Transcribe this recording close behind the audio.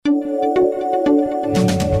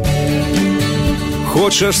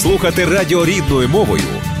Хочеш слухати радіо рідною мовою?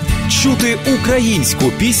 Чути українську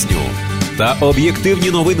пісню та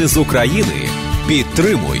об'єктивні новини з України?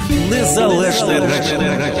 Підтримуй Незалежне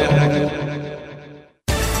Радіо.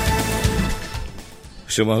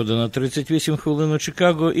 7:38 у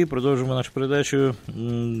Чикаго, і продовжуємо нашу передачу.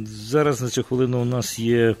 Зараз на цю хвилину у нас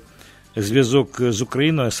є зв'язок з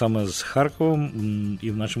Україною, а саме з Харковом,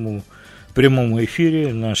 і в нашому прямому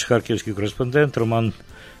ефірі наш харківський кореспондент Роман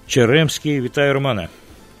Черемський. Вітаю, Романе.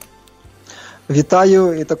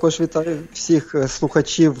 Вітаю, і також вітаю всіх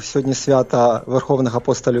слухачів. Сьогодні свята Верховних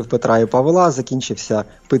апостолів Петра і Павла, закінчився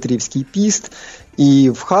Петрівський піст. І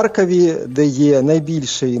в Харкові, де є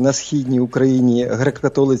найбільший на східній Україні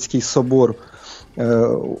греко-католицький собор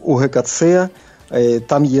УГКЦ,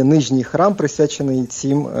 там є нижній храм, присвячений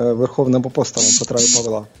цим Верховним апостолам Петра і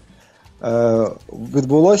Павла.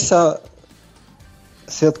 Відбулося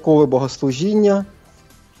святкове богослужіння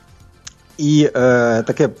і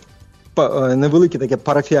таке невелике таке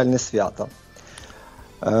парафіальне свято.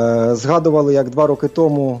 Згадували, як 2 роки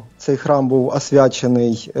тому цей храм був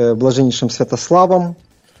освячений блаженнішим Святославом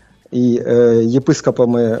і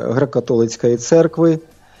єпископами Греко-католицької церкви,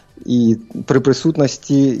 і при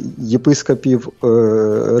присутності єпископів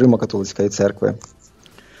Римо-католицької церкви.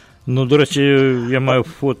 Ну, до речі, я маю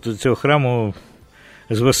фото цього храму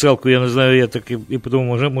з веселкою, я не знаю, я так і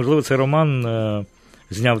подумав, можливо, це Роман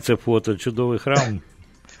зняв це фото, чудовий храм.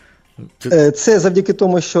 Це завдяки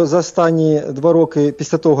тому, що за останні 2 роки,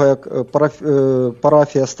 після того, як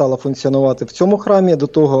парафія стала функціонувати в цьому храмі, до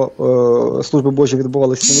того служби Божі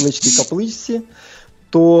відбувалися в невеличкій капличці,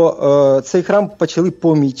 то цей храм почали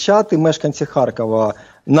помічати мешканці Харкова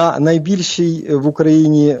на найбільшій в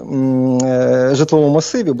Україні житловому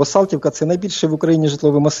масиві, бо Салтівка – це найбільший в Україні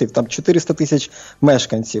житловий масив, там 400 тисяч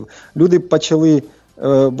мешканців. Люди почали,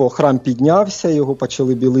 бо храм піднявся, його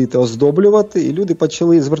почали білити, оздоблювати, і люди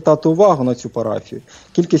почали звертати увагу на цю парафію.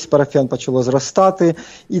 Кількість парафіян почала зростати,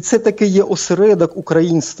 і це таки є осередок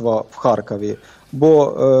українства в Харкові, бо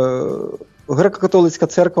греко-католицька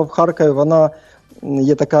церква в Харкові, вона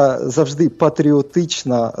є така завжди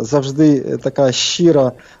патріотична, завжди така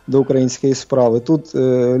щира до української справи. Тут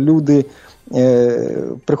люди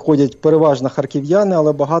приходять переважно харків'яни,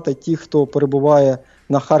 але багато тих, хто перебуває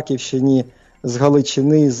на Харківщині з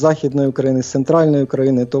Галичини, з Західної України, з Центральної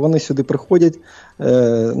України, то вони сюди приходять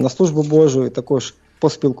на службу Божу і також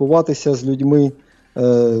поспілкуватися з людьми,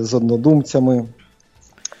 з однодумцями.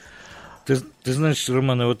 Ти знаєш,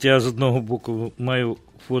 Романе, от я з одного боку маю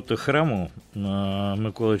фото храму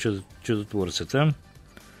Миколи Чудотворця, так?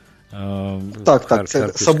 Так, це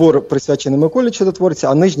собор присвячений Миколі Чудотворцю,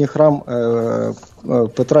 а нижній храм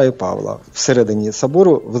Петра і Павла. Всередині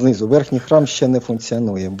собору, знизу, верхній храм ще не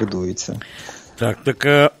функціонує, будується. Так,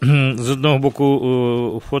 з одного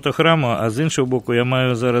боку фото храму, а з іншого боку я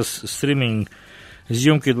маю зараз стрімінг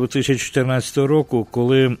зйомки 2014 року,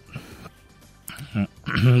 коли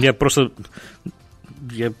я просто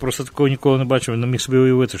такого ніколи не бачив, не міг собі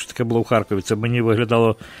уявити, що таке було в Харкові. Це мені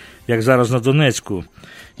виглядало, як зараз на Донецьку.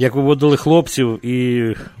 Як виводили хлопців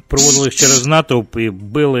і проводили їх через натовп, і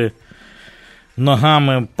били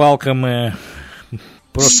ногами, палками,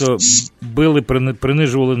 просто били,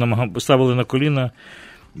 принижували, ставили на коліна.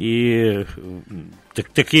 І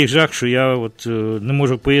такий жах, що я от не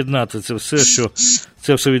можу поєднати це все, що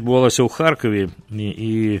це все відбувалося у Харкові.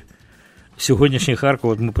 І сьогоднішній Харків,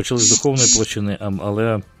 от ми почали з духовної площини,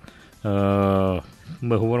 але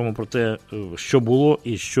ми говоримо про те, що було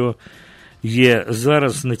і що є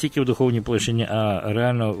зараз не тільки в духовній площині, а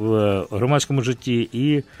реально в громадському житті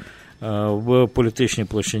і в політичній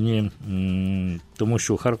площині, тому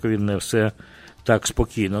що у Харкові не все так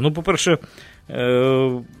спокійно. Ну, по-перше,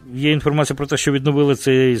 є інформація про те, що відновили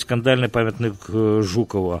цей скандальний пам'ятник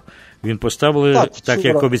Жукова. Він поставили, так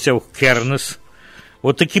як обіцяв Кернес.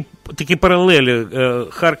 От такі паралелі.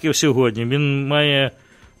 Харків сьогодні, він має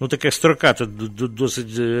таке строкате досить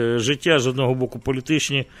життя, з одного боку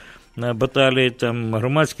політичні баталії, там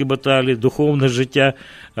громадські баталії, духовне життя,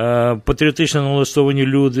 патріотично налаштовані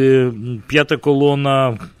люди, п'ята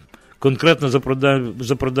колона, конкретно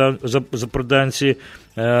запроданці,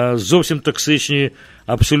 зовсім токсичні,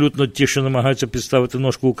 абсолютно ті, що намагаються підставити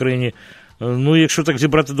ножку Україні. Ну, якщо так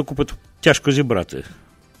зібрати докупи, то тяжко зібрати.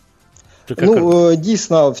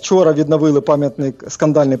 Дійсно, вчора відновили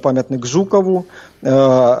скандальний пам'ятник Жукову.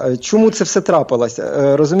 Чому це все трапилось?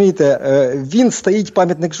 Розумієте, він стоїть,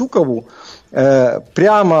 пам'ятник Жукову,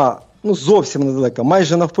 прямо, зовсім недалеко,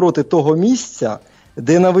 майже навпроти того місця,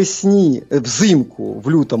 де навесні, взимку,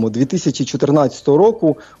 в лютому 2014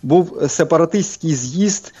 року був сепаратистський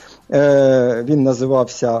з'їзд, він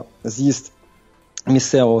називався з'їзд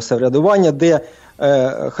місцевого самоврядування, де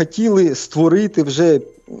хотіли створити вже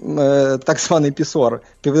так званий ПІСОР,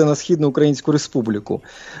 Південно-Східну Українську Республіку,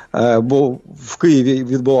 бо в Києві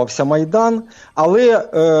відбувався Майдан, але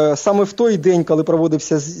саме в той день, коли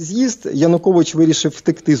проводився з'їзд, Янукович вирішив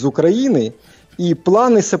втекти з України, і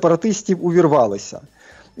плани сепаратистів увірвалися.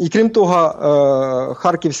 І крім того,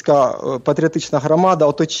 Харківська патріотична громада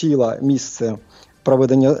оточила місце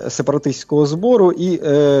проведення сепаратистського збору і,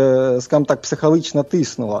 скажімо так, психологічно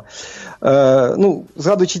тиснула.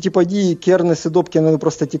 Згадуючи ті події, Кернес і Добкін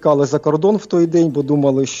просто тікали за кордон в той день, бо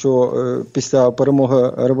думали, що після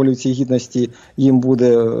перемоги Революції Гідності їм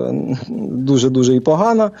буде дуже-дуже і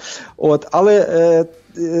погано. Але,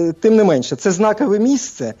 тим не менше, це знакове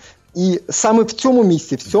місце, і саме в цьому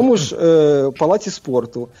місці, в цьому ж палаці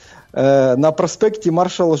спорту, на проспекті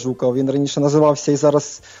Маршала Жукова, він раніше називався і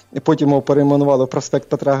зараз, потім його перейменували в проспект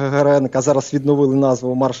Петра Гагаренка, зараз відновили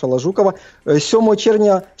назву Маршала Жукова. 7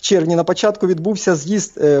 червня на початку відбувся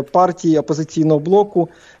з'їзд партії опозиційного блоку,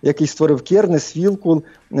 який створив Кернес, Вілкул,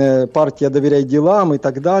 партія «Довіряй ділам» і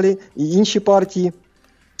так далі, і інші партії.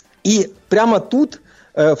 І прямо тут,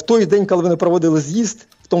 в той день, коли вони проводили з'їзд,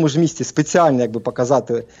 в тому ж місці спеціально,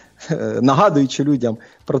 показати, нагадуючи людям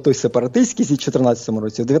про той сепаратистський з'їзд у 2014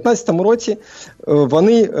 році. У 2019 році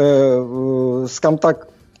вони, скажімо так,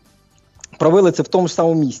 провели це в тому ж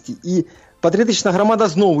самому місці. І патріотична громада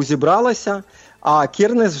знову зібралася, а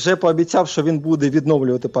Кернес вже пообіцяв, що він буде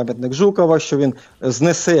відновлювати пам'ятник Жукова, що він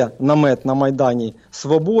знесе намет на Майдані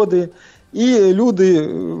Свободи. І люди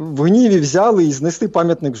в гніві взяли і знесли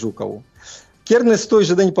пам'ятник Жукову. Кернес той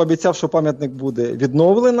же день пообіцяв, що пам'ятник буде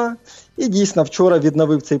відновлено, і дійсно вчора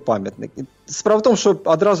відновив цей пам'ятник. Справа в тому, що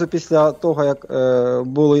одразу після того, як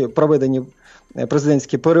були проведені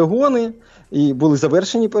президентські перегони і були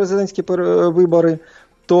завершені президентські вибори,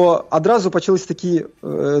 то одразу почалися такі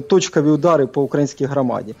точкові удари по українській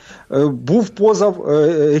громаді. Був позов,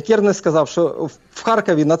 Кернес сказав, що в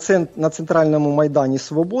Харкові на центральному Майдані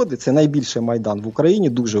Свободи, це найбільший Майдан в Україні,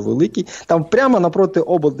 дуже великий, там прямо напроти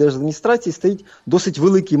облдержадміністрації стоїть досить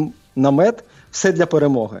великий намет «Все для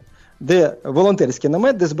перемоги», де волонтерський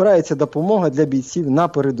намет, де збирається допомога для бійців на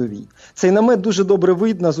передовій. Цей намет дуже добре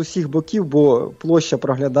видно з усіх боків, бо площа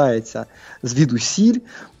проглядається звідусіль,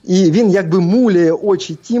 і він якби муляє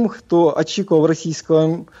очі тим, хто очікував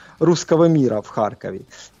руського міра в Харкові.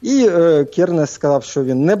 І Кернес сказав, що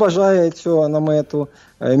він не бажає цього намету,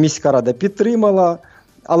 міська рада підтримала,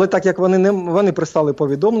 але так як вони прислали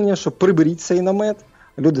повідомлення, що приберіть цей намет,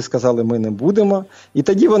 люди сказали, ми не будемо. І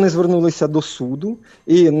тоді вони звернулися до суду,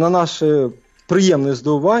 і на наше приємне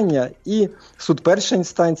здивування і суд першої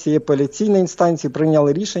інстанції, і апеляційної інстанції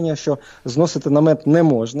прийняли рішення, що зносити намет не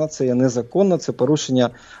можна, це є незаконно, це порушення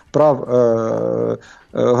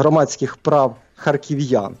громадських прав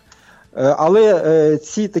харків'ян. Але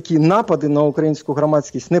ці такі напади на українську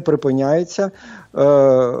громадськість не припиняються.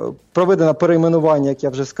 Проведено перейменування, як я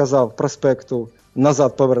вже сказав, проспекту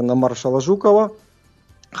назад повернено Маршала Жукова.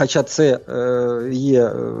 Хоча це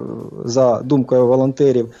є, за думкою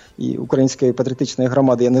волонтерів і Української патріотичної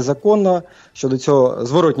громади, є незаконно. Щодо цього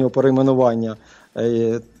зворотнього перейменування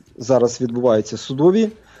зараз відбуваються судові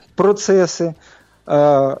процеси.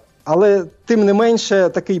 Але тим не менше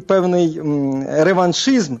такий певний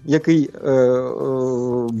реваншизм, який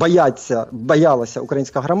боялася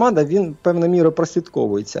українська громада, він певною мірою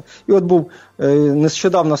прослідковується. І от був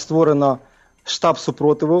нещодавно створена штаб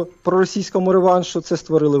супротиву проросійському реваншу, це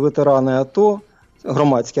створили ветерани АТО,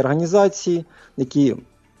 громадські організації, які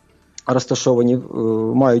розташовані,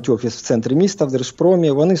 мають офіс в центрі міста, в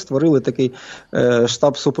Держпромі. Вони створили такий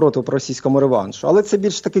штаб супротиву проросійському реваншу. Але це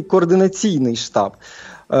більш такий координаційний штаб.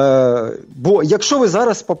 Бо якщо ви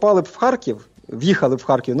зараз попали б в Харків, в'їхали в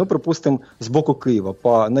Харків, припустимо, з боку Києва,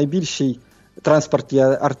 по найбільшій транспортній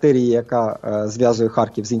артерії, яка зв'язує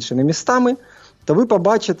Харків з іншими містами, то ви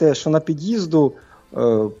побачите, що на під'їзду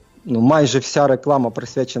майже вся реклама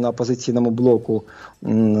присвячена опозиційному блоку,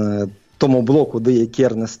 тому блоку, де є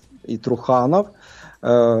Кернес і Труханов.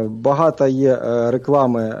 Багато є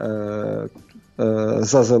реклами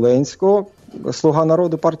за Зеленського, «Слуга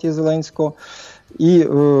народу» партії Зеленського. І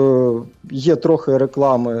є трохи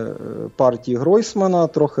реклами партії Гройсмана,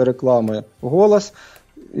 трохи реклами «Голос».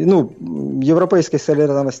 Європейської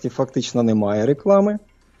солідарності фактично немає реклами.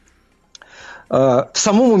 В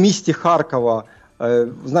самому місті Харкова,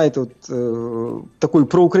 знаєте, такої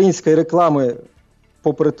проукраїнської реклами,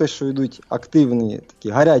 попри те, що йдуть активні,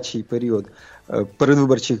 такий гарячий період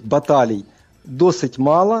передвиборчих баталій, досить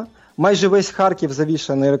мало. Майже весь Харків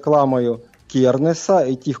завішаний рекламою Кернеса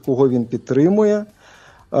і тих, кого він підтримує,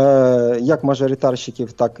 як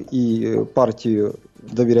мажоритарщиків, так і партію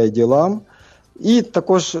 «Довіряй ділам». І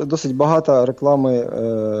також досить багато реклами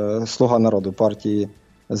 «Слуга народу» партії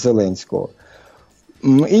Зеленського.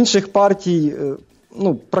 Інших партій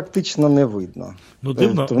практично не видно.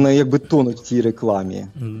 Дивно. Вони якби тонуть в тій рекламі.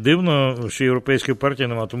 Дивно, що європейської партії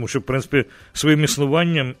немає, тому що, в принципі, своїм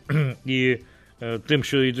існуванням і тим,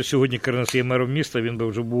 що і до сьогодні Кернес є мером міста, він би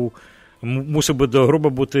вже мусив би до гроба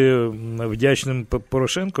бути вдячним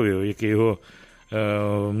Порошенкові, який його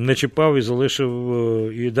не чіпав і залишив,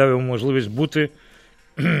 і дав йому можливість бути,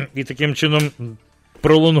 і таким чином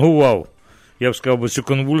пролонгував, я б сказав, цю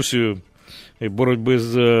конвульсію боротьби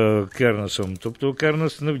з Кернесом. Тобто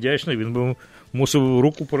Кернес невдячний, він би мусив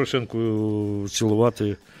руку Порошенку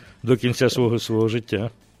цілувати до кінця свого життя.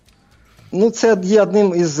 Це є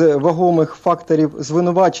одним із вагомих факторів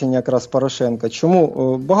звинувачення якраз Порошенка.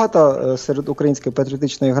 Чому багато серед української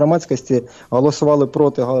патріотичної громадськості голосували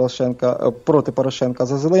проти Порошенка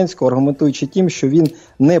за Зеленського, аргументуючи тим, що він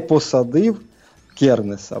не посадив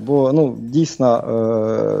Кернеса. Бо,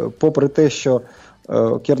 дійсно, попри те, що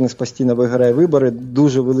Кернес постійно виграє вибори,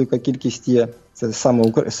 дуже велика кількість є, це саме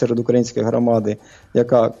серед української громади,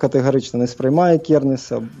 яка категорично не сприймає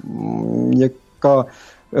Кернеса, яка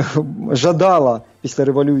жадала після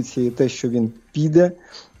революції те, що він піде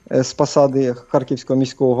з посади харківського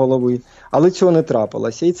міського голови, але цього не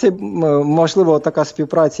трапилося. І це, можливо, така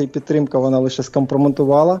співпраця і підтримка, вона лише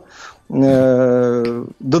скомпрометувала,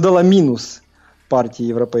 додала мінус партії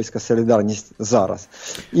 «Європейська солідарність» зараз.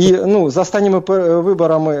 І за останніми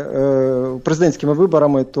виборами, президентськими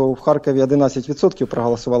виборами, то в Харкові 11%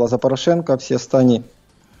 проголосувало за Порошенка, всі останні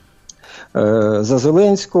за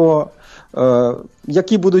Зеленського.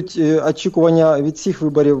 Які будуть очікування від цих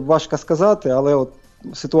виборів, важко сказати, але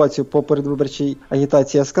ситуацію по передвиборчій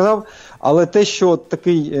агітації я сказав. Але те, що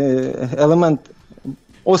такий елемент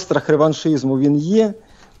острах реваншизму він є,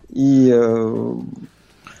 і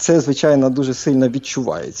це, звичайно, дуже сильно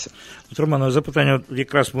відчувається. Романе, запитання,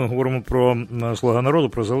 якраз ми говоримо про «Слуга народу»,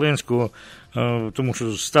 про Зеленського, тому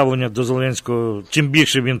що ставлення до Зеленського, чим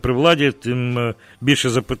більше він при владі, тим більше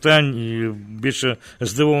запитань і більше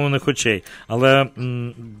здивованих очей. Але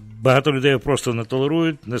багато людей просто не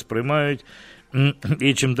толерують, не сприймають,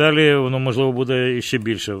 і чим далі, воно, можливо, буде ще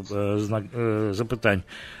більше запитань.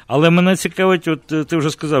 Але мене цікавить, ти вже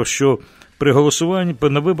сказав, що при голосуванні,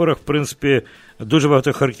 на виборах, в принципі, дуже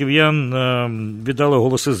багато харків'ян віддали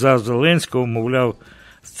голоси за Зеленського, мовляв,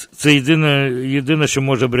 це єдине, що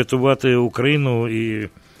може врятувати Україну і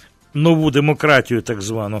нову демократію, так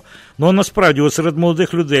звану. А насправді, серед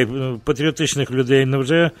молодих людей, патріотичних людей,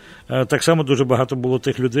 невже так само дуже багато було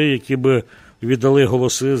тих людей, які би віддали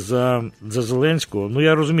голоси за Зеленського?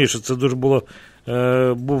 Я розумію, що це дуже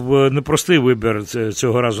був непростий вибір,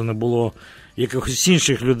 цього разу не було якихось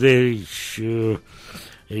інших людей,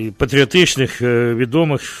 патріотичних,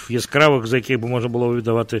 відомих, яскравих, за яких би можна було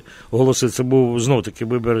віддавати голоси. Це був знов-таки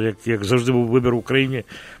вибір, як завжди був вибір в Україні,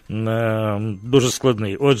 дуже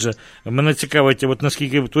складний. Отже, мене цікавить,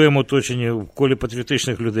 наскільки в твоєму оточенні, в колі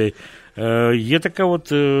патріотичних людей, є така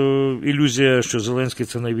ілюзія, що Зеленський –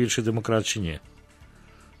 це найбільший демократ чи ні?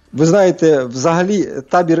 Ви знаєте, взагалі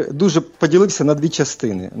табір дуже поділився на дві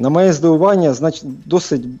частини. На моє здивування,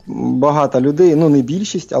 досить багато людей, не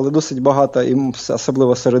більшість, але досить багато, і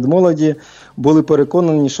особливо серед молоді, були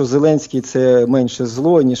переконані, що Зеленський – це менше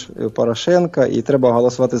зло, ніж Порошенка, і треба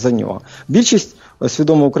голосувати за нього. Більшість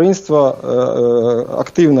свідомого українства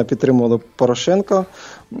активно підтримували Порошенка,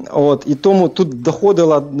 і тому тут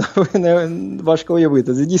доходило, важко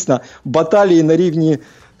уявити, це дійсно баталії на рівні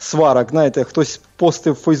сварок. Знаєте, хтось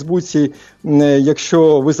постив в Фейсбуці,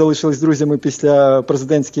 якщо ви залишились друзями після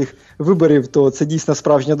президентських виборів, то це дійсно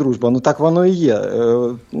справжня дружба. Так воно і є.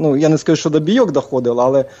 Я не скажу, що до бійок доходило,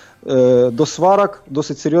 але до сварок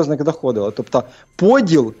досить серйозних доходило. Тобто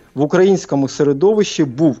поділ в українському середовищі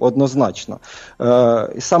був однозначно.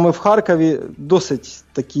 І саме в Харкові досить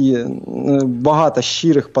такі багато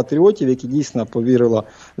щирих патріотів, які дійсно повірили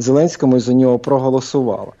Зеленському і за нього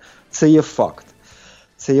проголосували. Це є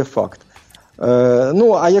факт.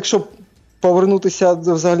 А якщо повернутися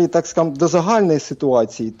взагалі, так скажемо, до загальної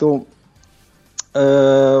ситуації, то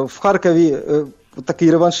в Харкові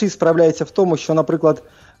такий реваншизм проявляється в тому, що, наприклад,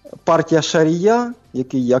 партія Шарія,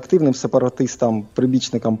 який є активним сепаратистом,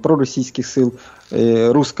 прибічником проросійських сил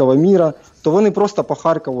руського міра, то вони просто по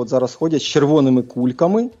Харкову зараз ходять з червоними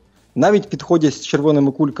кульками, навіть підходять з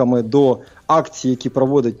червоними кульками до акцій, які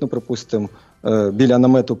проводять, припустимо, біля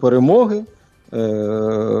намету Перемоги,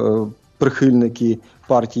 прихильники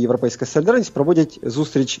партії «Європейська солідарність» проводять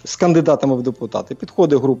зустріч з кандидатами в депутати.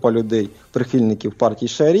 Підходить група людей, прихильників партії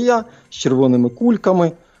Шарія з червоними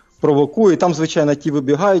кульками, провокує. Там, звичайно, ті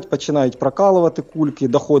вибігають, починають прокалувати кульки,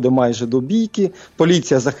 доходить майже до бійки.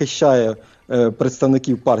 Поліція захищає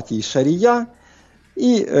представників партії Шарія,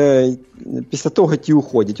 і після того ті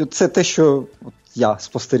уходять. Це те, що я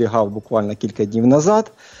спостерігав буквально кілька днів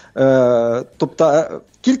назад. Тобто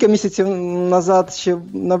кілька місяців назад ще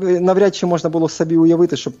навряд чи можна було собі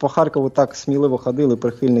уявити, щоб по Харкову так сміливо ходили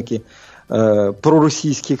прихильники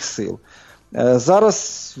проросійських сил.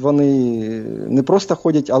 Зараз вони не просто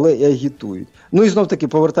ходять, але і агітують. Ну і знов-таки,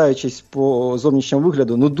 повертаючись по зовнішньому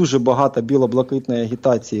вигляду, дуже багато біло-блакитної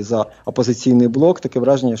агітації за опозиційний блок. Таке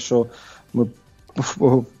враження, що ми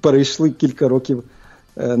перейшли кілька років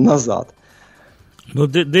назад.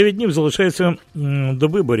 9 днів залишається до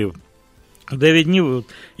виборів. 9 днів,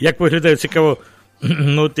 як виглядає цікаво,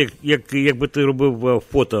 якби ти робив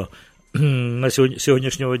фото на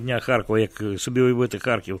сьогоднішнього дня Харкова, як собі уявити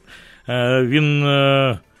Харків. Він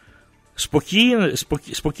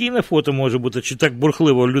спокійне фото може бути, чи так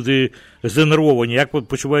бурхливо, люди занервовані, як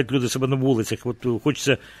почувають люди себе на вулицях,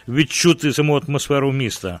 хочеться відчути саму атмосферу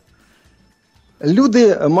міста.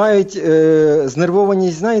 Люди мають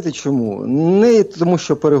знервованість, знаєте чому? Не тому,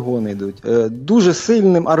 що перегони йдуть. Дуже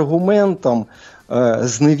сильним аргументом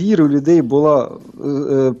зневіри у людей було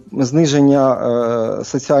зниження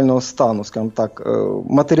соціального стану, скажімо так,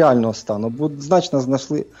 матеріального стану. Бо значно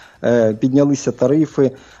піднялися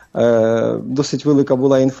тарифи, досить велика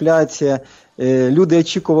була інфляція. Люди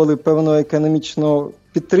очікували певної економічної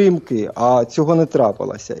підтримки, а цього не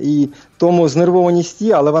трапилося. І тому знервованість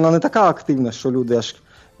є, але вона не така активна, що люди аж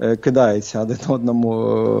кидаються один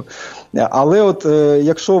одному. Але от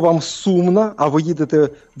якщо вам сумно, а ви їдете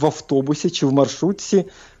в автобусі чи в маршрутці,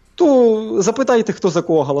 то запитайте, хто за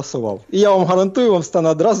кого голосував. І я вам гарантую, вам стане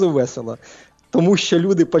одразу весело, тому що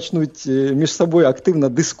люди почнуть між собою активно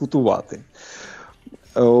дискутувати.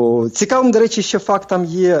 Цікавим, до речі, ще фактом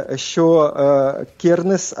є, що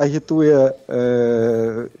Кернес агітує,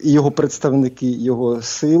 і його представники, його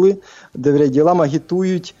сили, «Довіряй ділам»,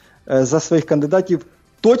 агітують за своїх кандидатів,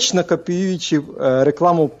 точно копіюючи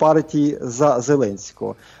рекламу партії за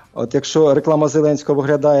Зеленського. От якщо реклама Зеленського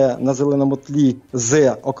виглядає на зеленому тлі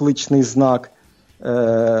 «З» окличний знак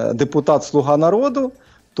 «Депутат Слуга народу»,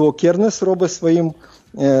 то Кернес робить своїм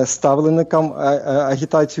ставленникам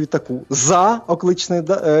агітацію таку: «За» окличний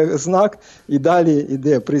знак, і далі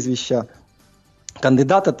йде прізвище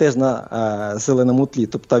кандидата теж на зеленому тлі.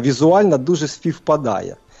 Тобто візуально дуже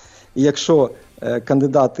співпадає. І якщо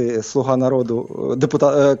кандидати «Слуга народу»,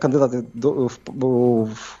 кандидати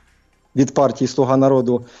від партії «Слуга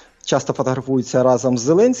народу» часто фотографуються разом з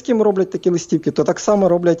Зеленським, роблять такі листівки, то так само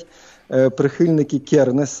роблять прихильники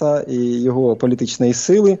Кернеса і його політичної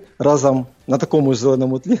сили разом на такому ж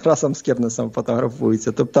зеленому тлі разом з Кернесом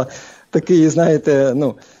фотографуються. Тобто такий, знаєте,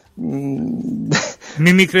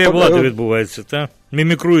 мімікрія влади відбувається, так?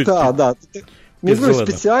 Мімікрують. Так. Мімікрують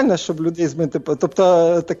спеціально, щоб людей змінити.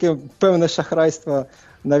 Тобто таке певне шахрайство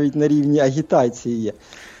навіть на рівні агітації є.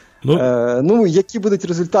 Які будуть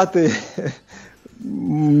результати,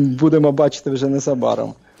 будемо бачити вже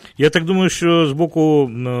незабаром. Я так думаю, що з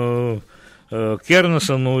боку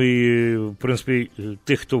Кернеса, і, в принципі,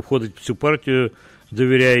 тих, хто входить в цю партію,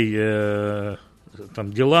 довіряй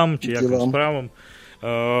ділам чи якось справам,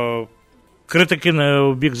 критики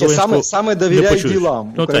на бік Зеленського саме довіряй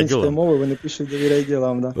ділам. Українською мовою вони пишуть «довіряй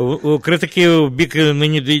ділам». Да. Критики в бік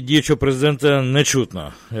нині діючого президента не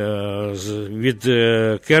чутно від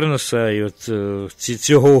Кернеса і от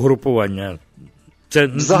цього угрупування. Це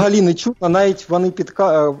взагалі не чутно, навіть вони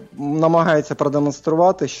намагаються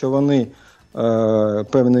продемонструвати, що вони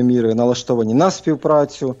певною мірою налаштовані на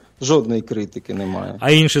співпрацю, жодної критики немає.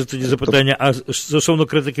 А інше тоді запитання, а стосовно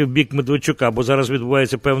критики в бік Медведчука, бо зараз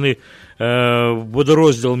відбувається певний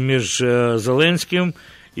водорозділ між Зеленським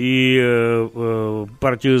і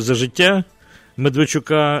партією «За життя»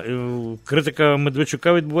 Медведчука. Критика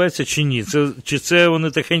Медведчука відбувається чи ні? Чи це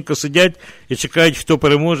вони тихенько сидять і чекають, хто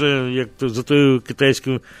переможе, як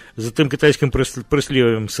за тим китайським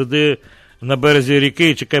прислів'ям? Сиди на березі ріки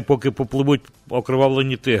і чекай, поки попливуть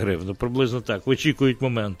окровавлені тигри. Приблизно так. Вичікують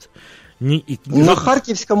момент. На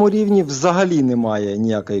харківському рівні взагалі немає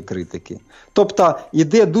ніякої критики. Тобто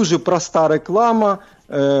йде дуже проста реклама,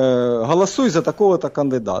 голосуй за такого-то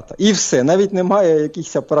кандидата. І все, навіть немає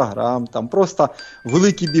якихось програм, там просто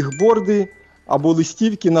великі бігборди або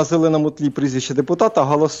листівки на зеленому тлі прізвище депутата,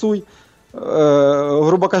 голосуй.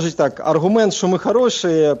 Грубо кажучи так, аргумент, що ми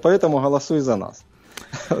хороші, тому голосуй за нас.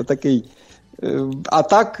 Такий. А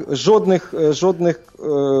так жодних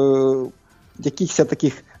якихось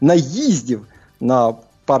таких наїздів на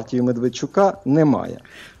партію Медведчука немає.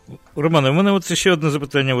 Романе, в мене от ще одне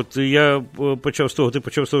запитання. От я почав з того, ти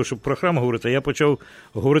почав з того, щоб про храм говорити, а я почав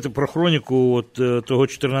говорити про хроніку от того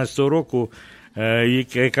 14-го року,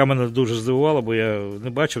 яка мене дуже здивувала, бо я не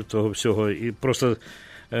бачив того всього, і просто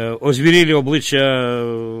озвірілі обличчя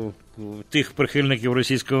тих прихильників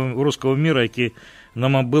руського міра, які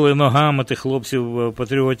нам били ногами тих хлопців,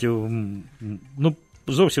 патріотів, ну,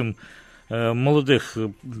 зовсім молодих,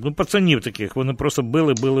 ну, пацанів таких, вони просто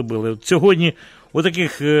били. От сьогодні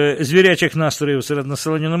отаких звірячих настроїв серед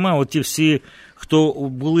населення немає. От ті всі, хто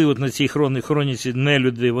були от на цій хроніці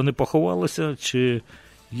нелюди, вони поховалися? Чи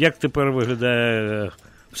як тепер виглядає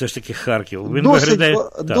все ж таки Харків? Він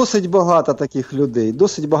досить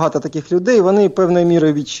багато таких людей, вони певною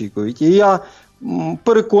мірою відчікують. І я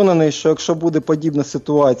переконаний, що якщо буде подібна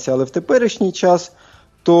ситуація, але в теперішній час,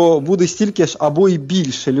 то буде стільки ж або і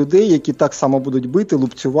більше людей, які так само будуть бити,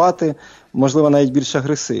 лупцювати, можливо, навіть більш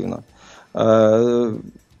агресивно.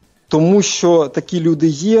 Тому що такі люди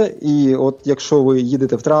є, і от якщо ви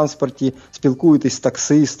їдете в транспорті, спілкуєтесь з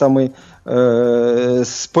таксистами,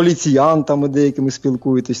 з поліціянтами деякими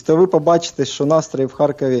спілкуєтесь, то ви побачите, що настрої в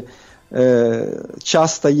Харкові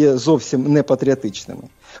часто є зовсім непатріотичними.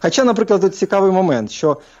 Хоча, наприклад, от цікавий момент,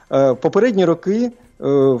 що попередні роки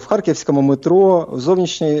в харківському метро, в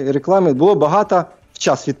зовнішній рекламі було багато, в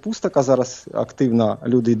час відпусток, а зараз активно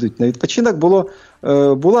люди йдуть на відпочинок,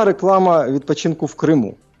 була реклама відпочинку в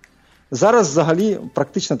Криму. Зараз взагалі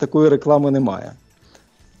практично такої реклами немає.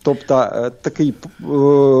 Тобто такий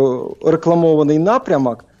рекламований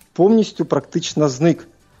напрямок повністю практично зник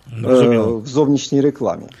в зовнішній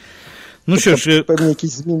рекламі. Ну що ж, певні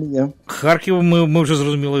якісь зміни. Харків, ми вже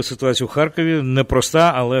зрозуміли ситуацію в Харкові,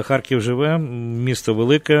 непроста, але Харків живе, місто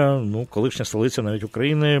велике, ну, колишня столиця навіть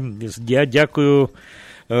України. Я дякую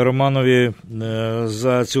Романові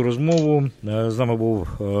за цю розмову. З нами був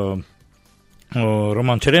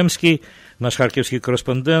Роман Черемський, наш харківський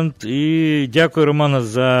кореспондент. І дякую, Романе,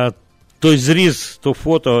 за той зріз, то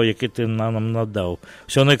фото, яке ти нам надав.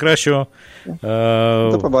 Всього найкращого.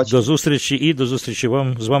 До зустрічі і до зустрічі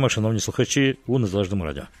з вами, шановні слухачі, у Незалежному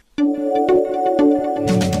радіо.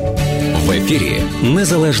 В ефірі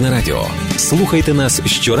Незалежне радіо. Слухайте нас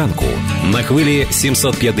щоранку на хвилі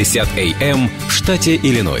 750 AM в штаті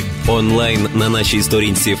Ілліной. Онлайн на нашій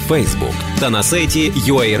сторінці Facebook та на сайті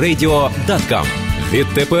uaradio.com.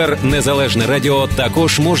 Відтепер Незалежне радіо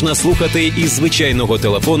також можна слухати із звичайного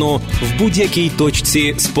телефону в будь-якій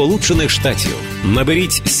точці Сполучених Штатів.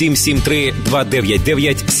 Наберіть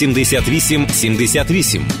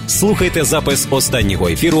 773-299-78-78. Слухайте запис останнього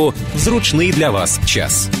ефіру в зручний для вас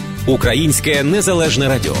час. Українське Незалежне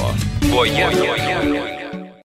радіо. Бо я